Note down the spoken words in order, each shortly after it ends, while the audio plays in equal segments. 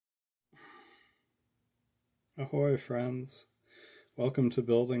Ahoy friends, welcome to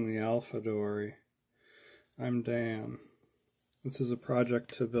Building the Alpha Dory. I'm Dan. This is a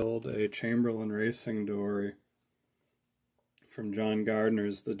project to build a Chamberlain Racing dory from John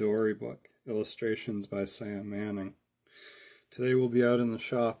Gardner's The Dory Book, illustrations by Sam Manning. Today we'll be out in the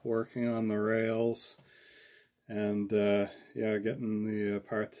shop working on the rails and getting the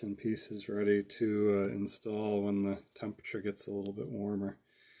parts and pieces ready to install when the temperature gets a little bit warmer.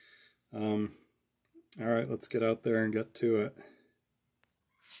 Alright, let's get out there and get to it.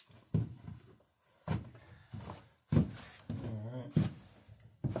 Alright.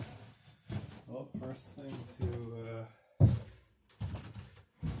 Well, first thing to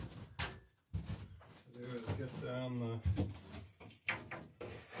do is get down the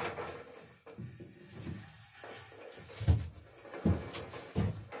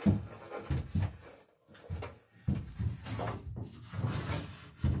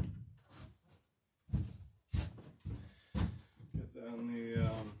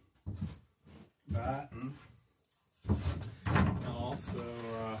batten, and also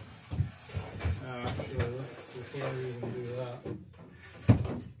before we even do that, let's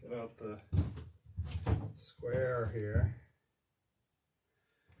get out the square here.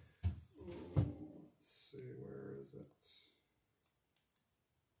 Let's see, where is it?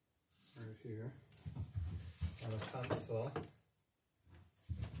 Right here on a pencil.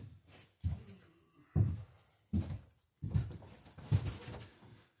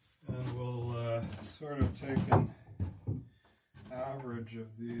 Sort of take an average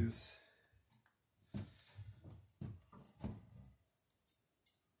of these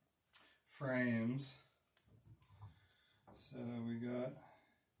frames. So we got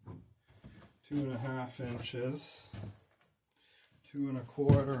 2.5 inches,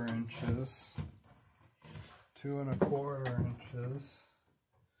 2.25 inches, 2.25 inches,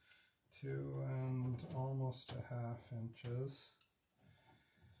 2 and almost 1/2 inches.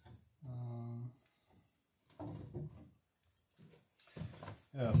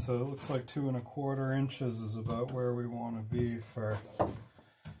 Yeah, so it looks like 2.25 inches is about where we want to be for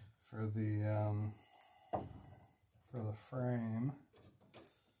the frame.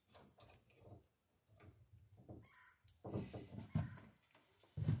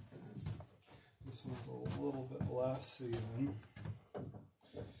 This one's a little bit less even.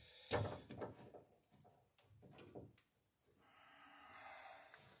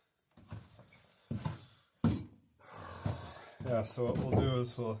 Yeah, so what we'll do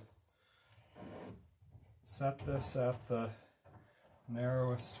is we'll set this at the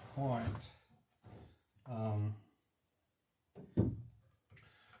narrowest point on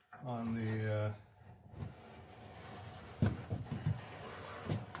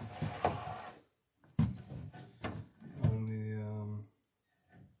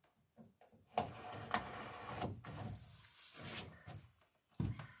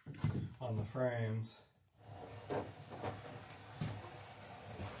the frames.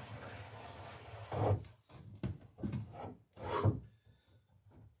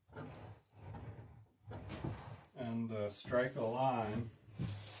 And strike a line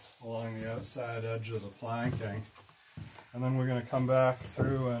along the outside edge of the planking, and then we're going to come back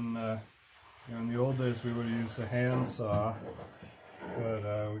through and in the old days we would have used a hand saw, but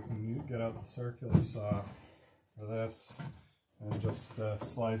we can get out the circular saw for this and just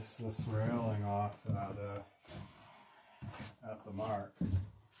slice this railing off at the mark.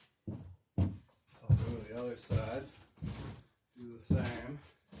 So I'll go to the other side, do the same.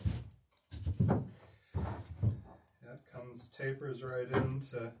 Tapers right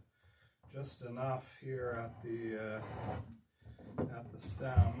into just enough here at the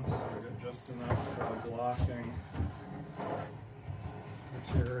stem, so we get just enough blocking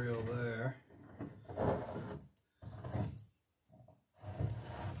material there.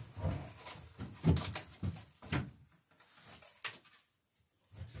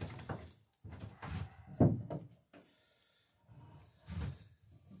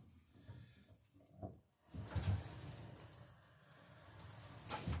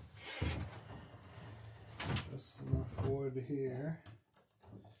 Just enough wood here.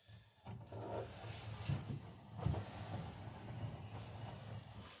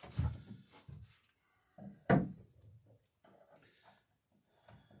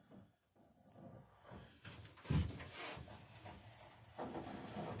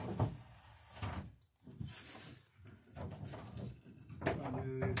 I'll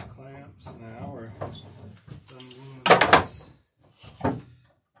do these clamps now. We're done with this.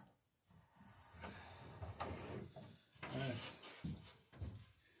 Nice.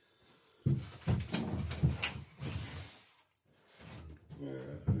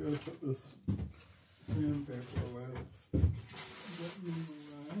 Alright, I'm going to put this sandpaper away. Let's get in the way.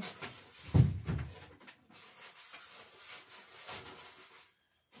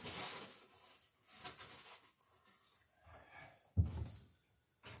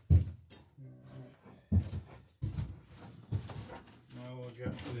 Now we'll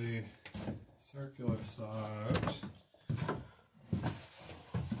get the circular saw out.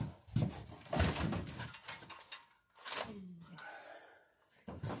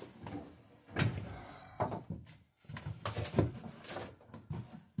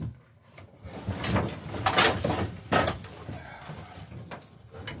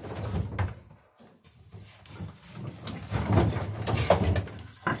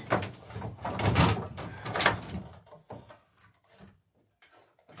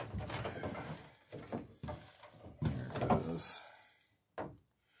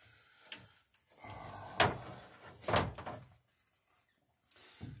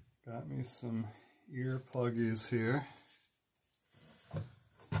 Got me some ear pluggies here.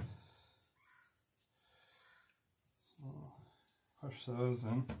 So push those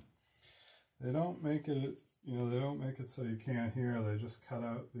in. They don't make it, they don't make it so you can't hear. They just cut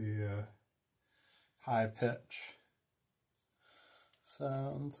out the high pitch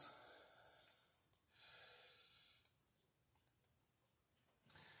sounds.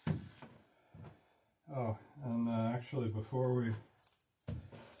 Oh, and actually before we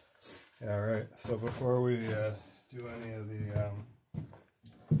so before we do any of the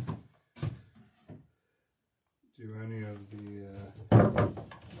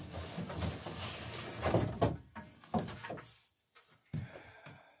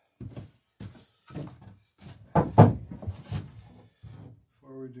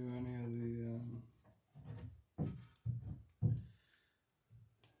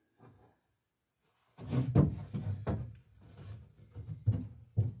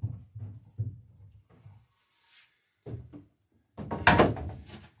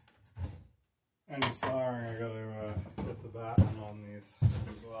any sawing, I gotta hit the batten on these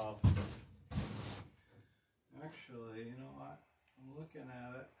as well. Actually, you know what? I'm looking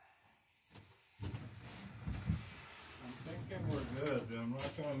at it. I'm thinking we're good. I'm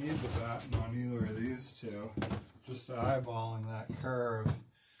not gonna need the batten on either of these two. Just eyeballing that curve.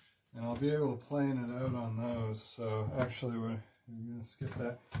 And I'll be able to plane it out on those. So actually we're gonna skip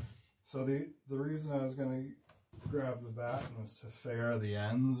that. So the reason I was gonna grab the batten was to fair the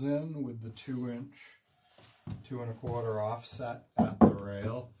ends in with the 2-inch, 2 1/4 offset at the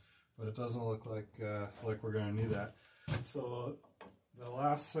rail, but it doesn't look like we're going to need that. So the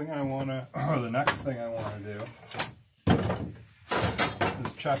last thing I want to, or the next thing I want to do,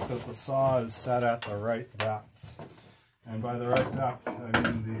 is check that the saw is set at the right depth. And by the right depth, I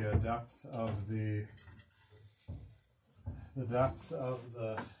mean the depth of the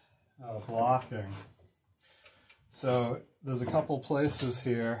blocking. So there's a couple places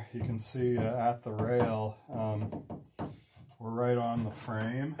here you can see at the rail. We're right on the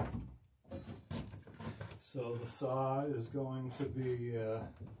frame. So the saw is going to be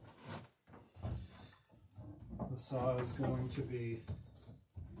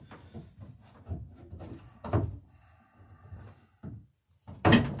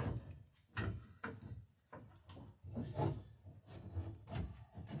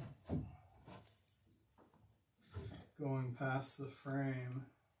going past the frame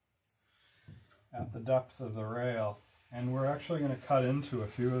at the depth of the rail, and we're actually going to cut into a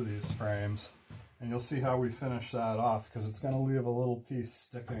few of these frames, and you'll see how we finish that off, because it's going to leave a little piece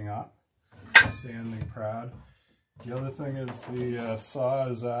sticking up, standing proud. The other thing is the saw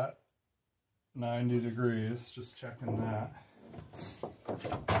is at 90 degrees, just checking that.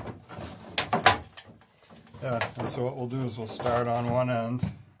 Yeah, and so what we'll do is we'll start on one end,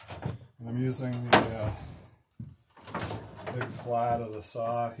 and I'm using the big flat of the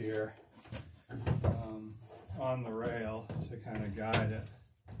saw here on the rail to kind of guide it.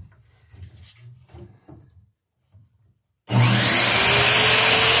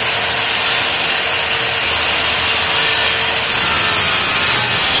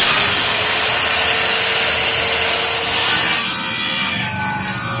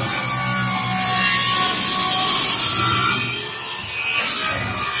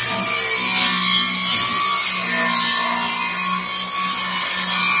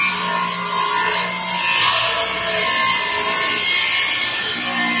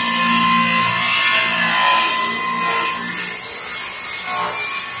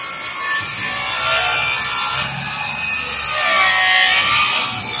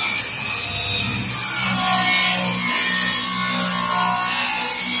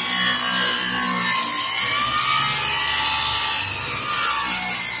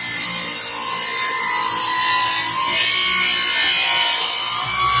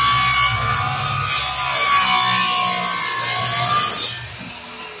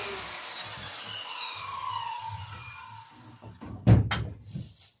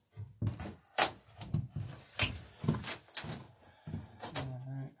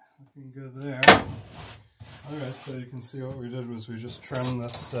 So you can see what we did was we just trimmed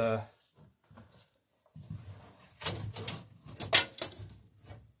this rail.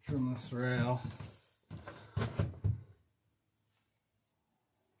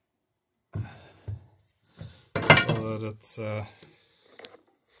 So that it's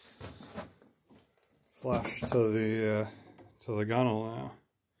flush to the gunnel now.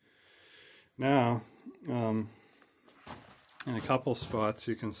 Now, in a couple spots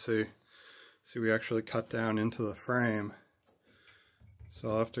you can see we actually cut down into the frame. So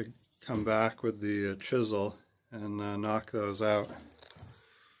I'll have to come back with the chisel and knock those out.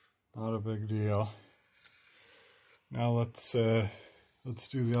 Not a big deal. Now let's do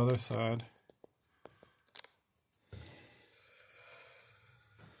the other side.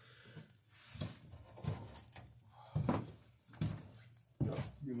 I'm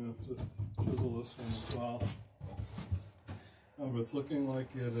gonna have to chisel this one as well. Oh, but it's looking like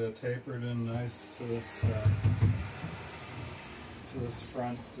it tapered in nice to this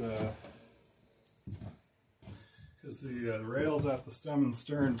front, because the rails at the stem and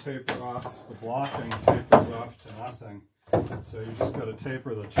stern taper off. The blocking tapers off to nothing. So you just got to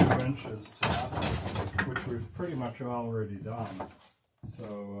taper the 2 inches to nothing, which we've pretty much already done.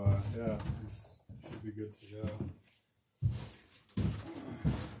 So yeah, this should be good to go.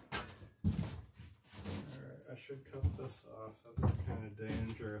 I should cut this off. That's kind of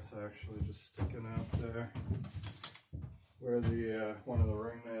dangerous, actually, just sticking out there where the one of the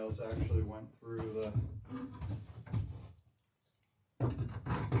ring nails actually went through the.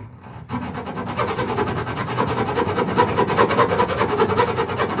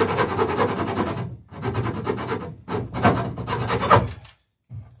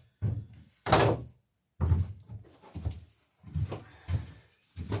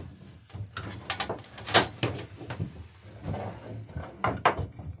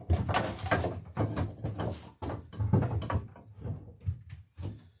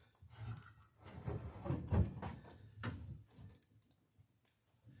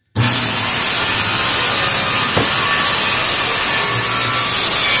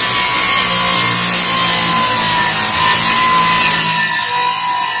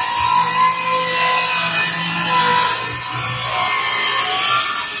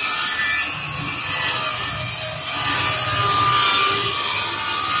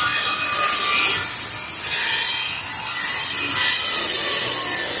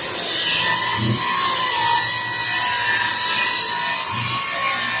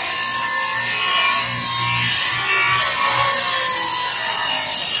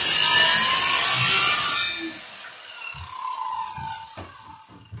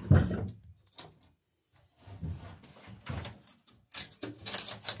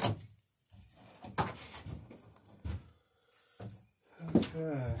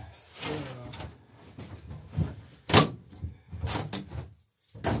 Okay,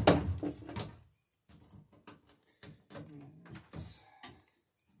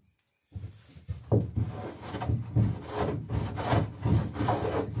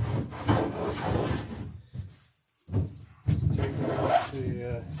 let's take out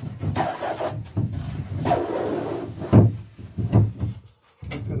the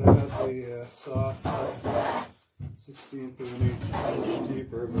could have had the saw set 1/16 of an inch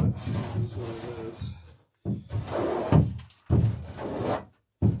deeper, but this is what it is.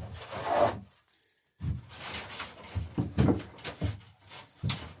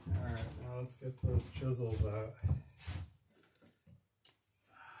 Alright, now let's get those chisels out.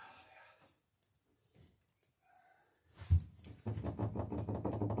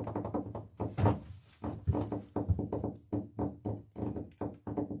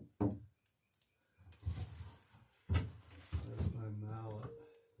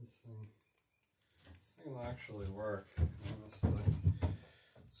 This thing will actually work, honestly.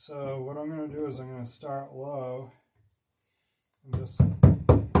 So what I'm going to do is I'm going to start low and just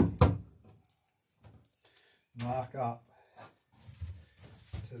knock up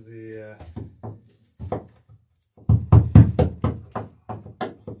to the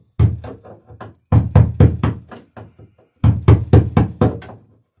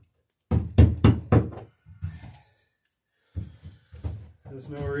there's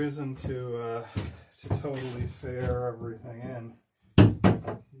no reason to totally fair everything in.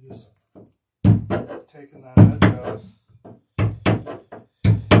 You just taking that edge off.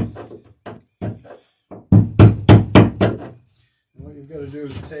 And what you've got to do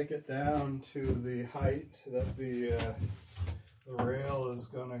is take it down to the height that the rail is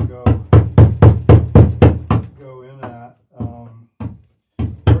going to go in at.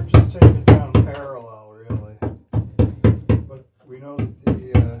 Or just take it down parallel, really. But we know that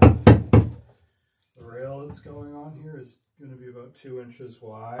the rail that's going on inches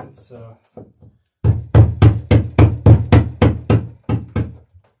wide, so I'm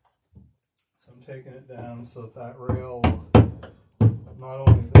taking it down so that rail will not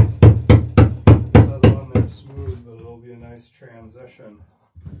only settle on there smooth, but it'll be a nice transition.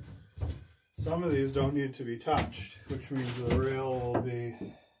 Some of these don't need to be touched, which means the rail will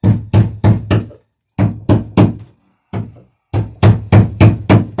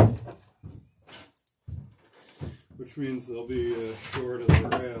be short of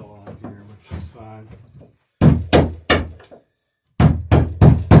the rail on here, which is fine.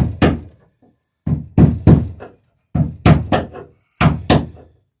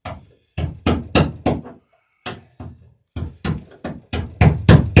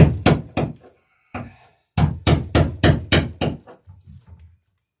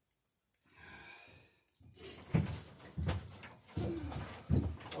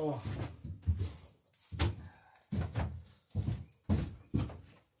 Oh.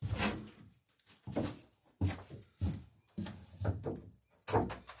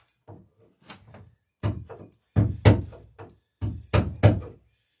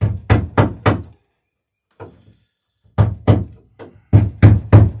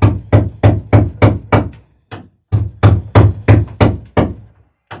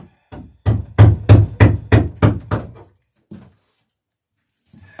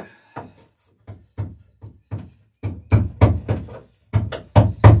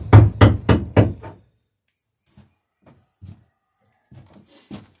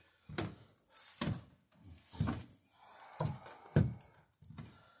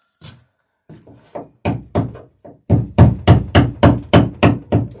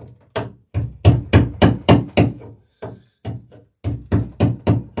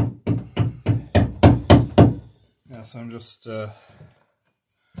 So I'm just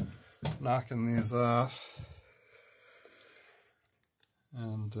knocking these off,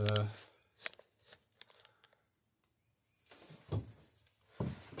 and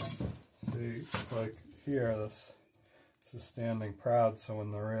see, like here, this is standing proud, so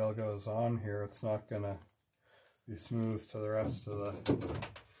when the rail goes on here, it's not going to be smooth to the rest of the,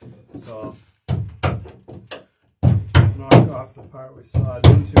 so I'll knock off the part we sawed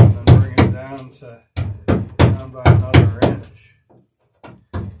into and then bring it down by another inch,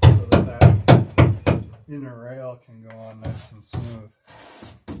 so that inner rail can go on nice and smooth.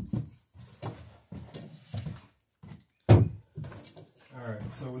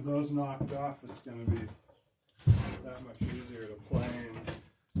 Alright, so with those knocked off, it's going to be that much easier to plane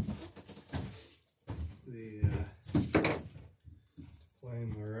the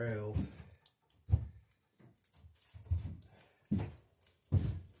rails.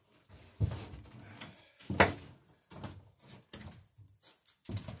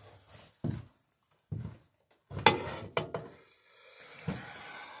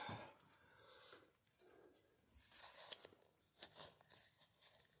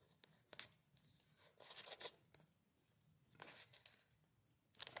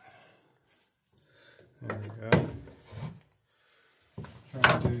 There we go.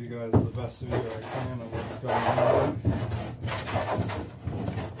 Trying to do you guys the best video I can of what's going on.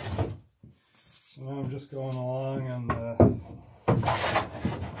 So now I'm just going along and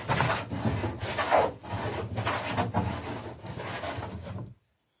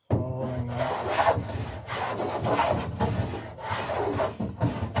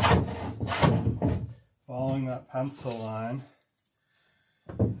following that pencil line.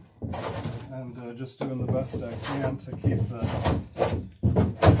 And just doing the best I can to keep the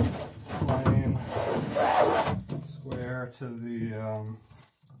plane square to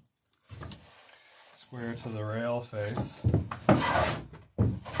the rail face.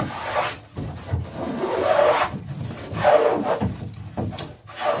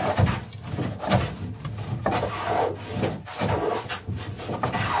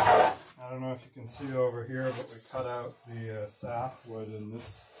 I don't know if you can see over here, but we cut out the sapwood in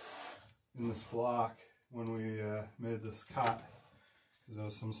this block when we made this cut, because there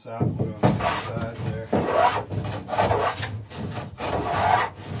was some sapwood on the side there.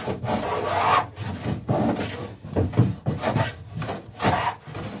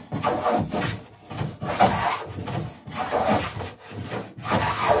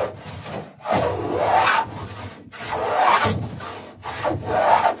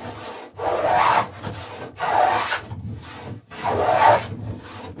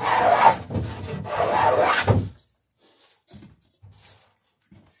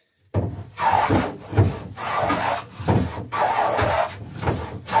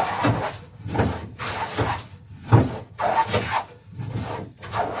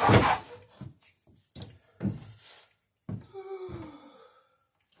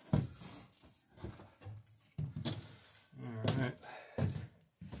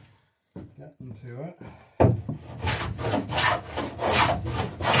 that into it.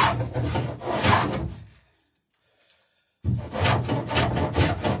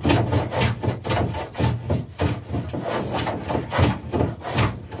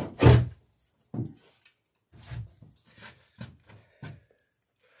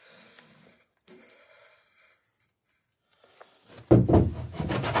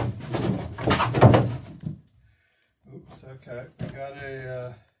 Oops, okay, I got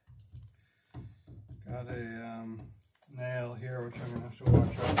a nail here which I'm gonna have to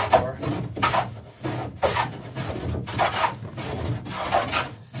watch out for.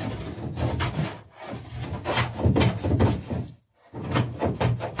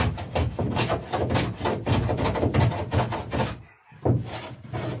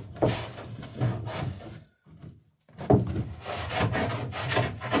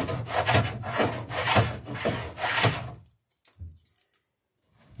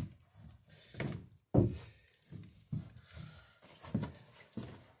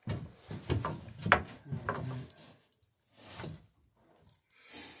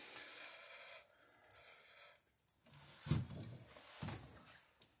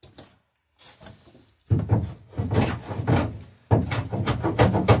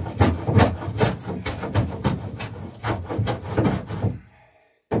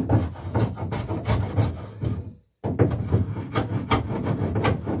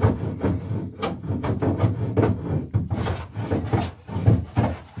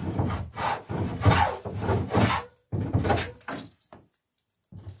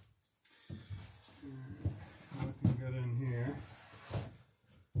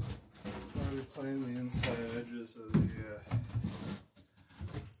 Playing the inside edges of the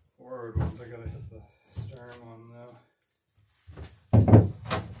forward ones. I gotta hit the stern one though.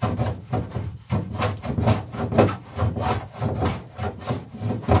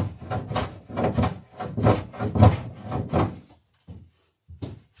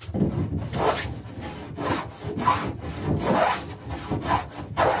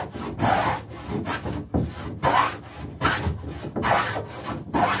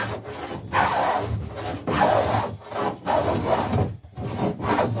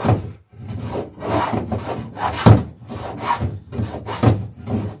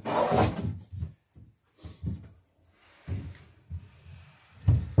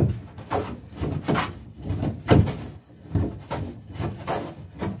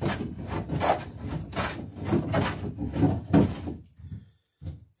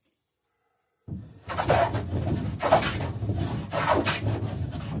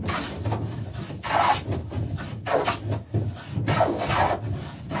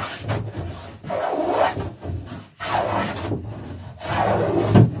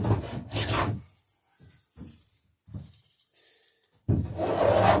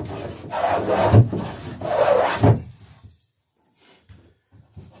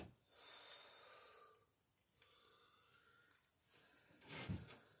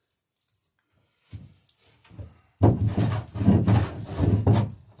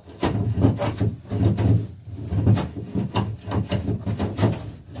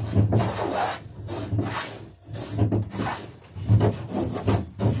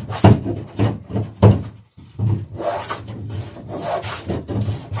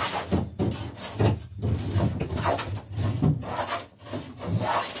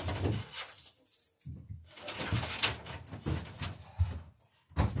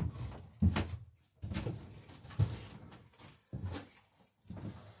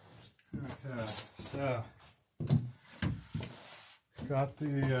 Okay, so got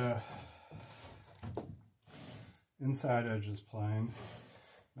the inside edges planed.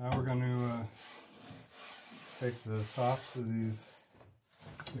 Now we're going to take the tops of these,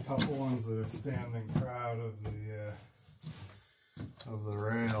 the couple ones that are standing proud of the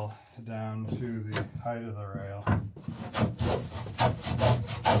rail, down to the height of the rail.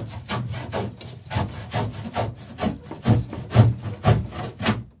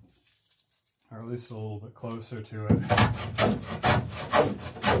 Or at least a little bit closer to it.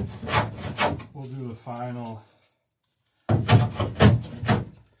 We'll do the final.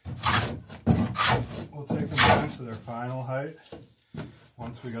 We'll take them down to their final height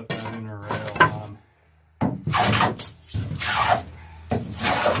once we got that inner rail on.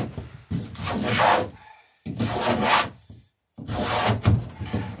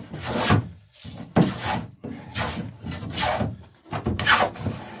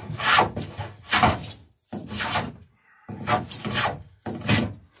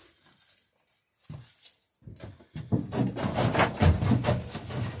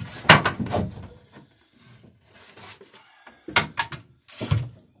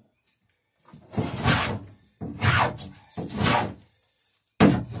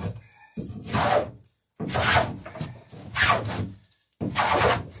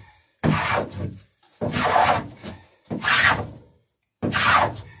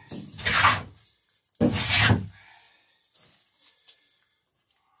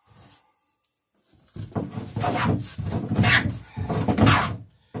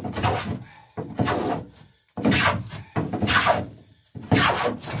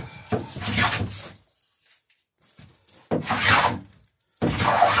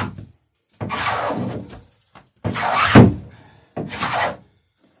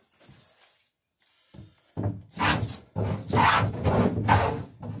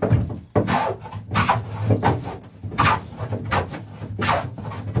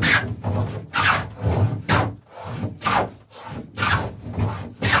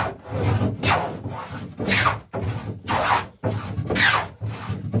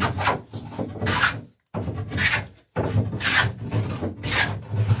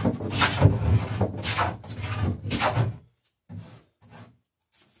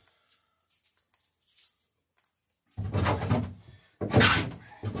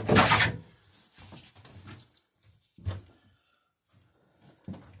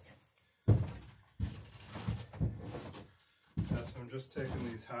 I'm just taking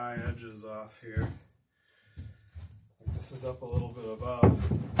these high edges off here. This is up a little bit above.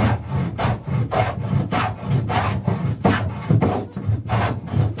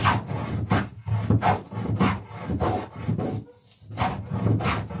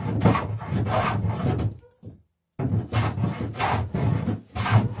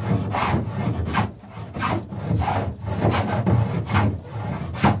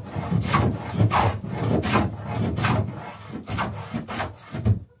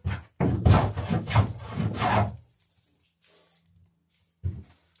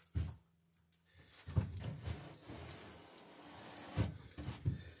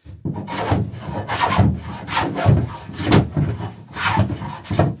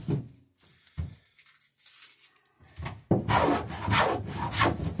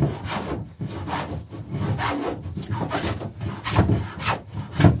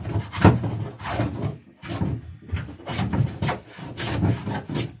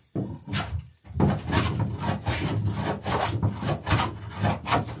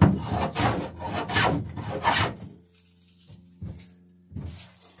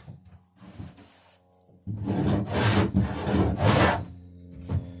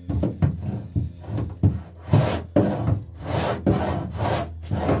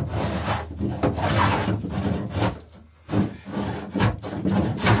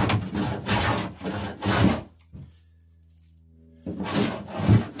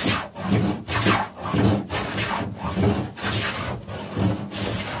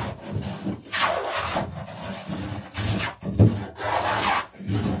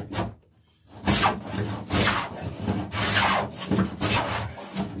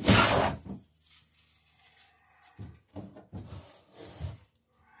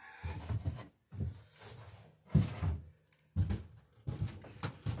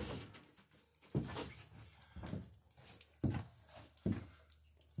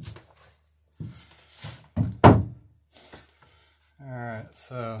 Alright,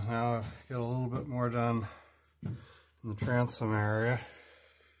 so now I've got a little bit more done in the transom area,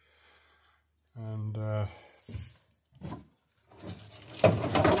 and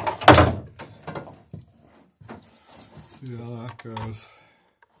see how that goes.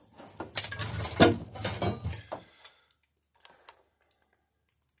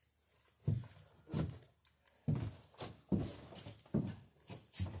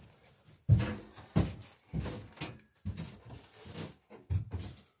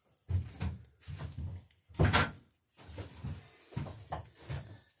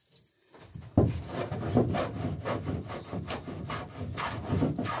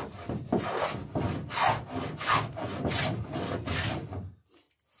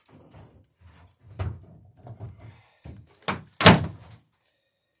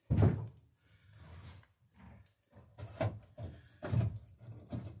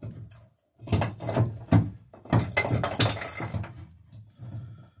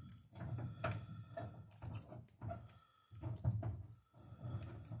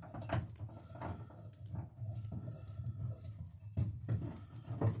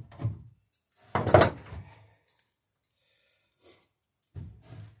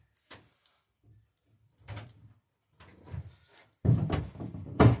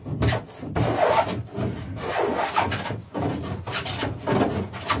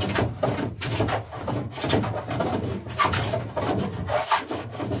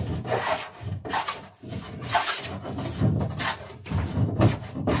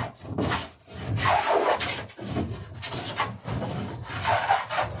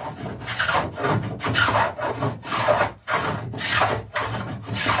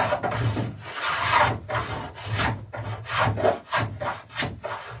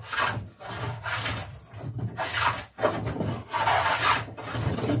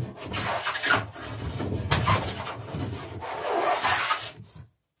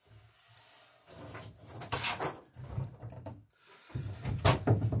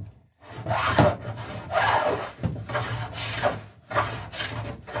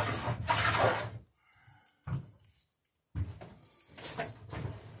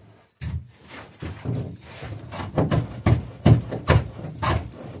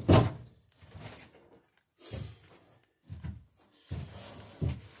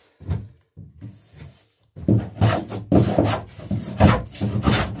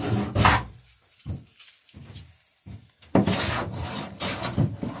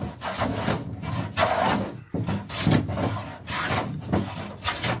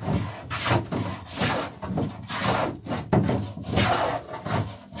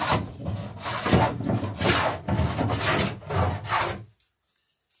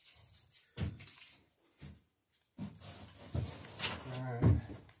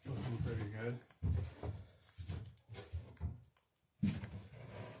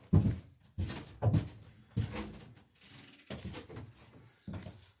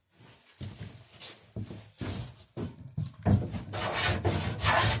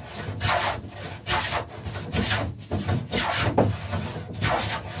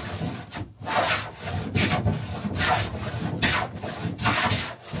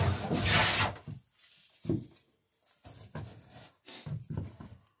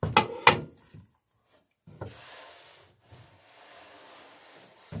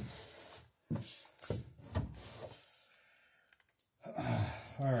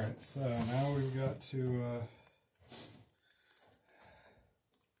 Alright, so now we've got to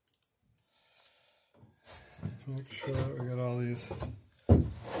make sure that we got all these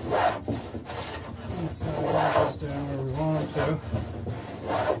inside edges down where we want them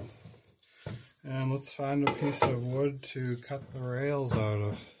to. And let's find a piece of wood to cut the rails out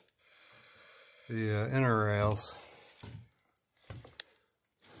of, the inner rails.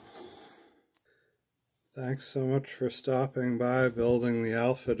 Thanks so much for stopping by Building the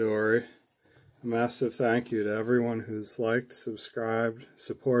Alpha Dory. A massive thank you to everyone who's liked, subscribed,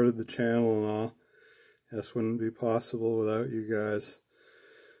 supported the channel and all. This wouldn't be possible without you guys.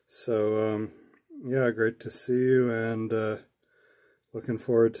 So, yeah, great to see you, and looking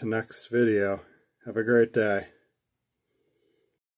forward to next video. Have a great day.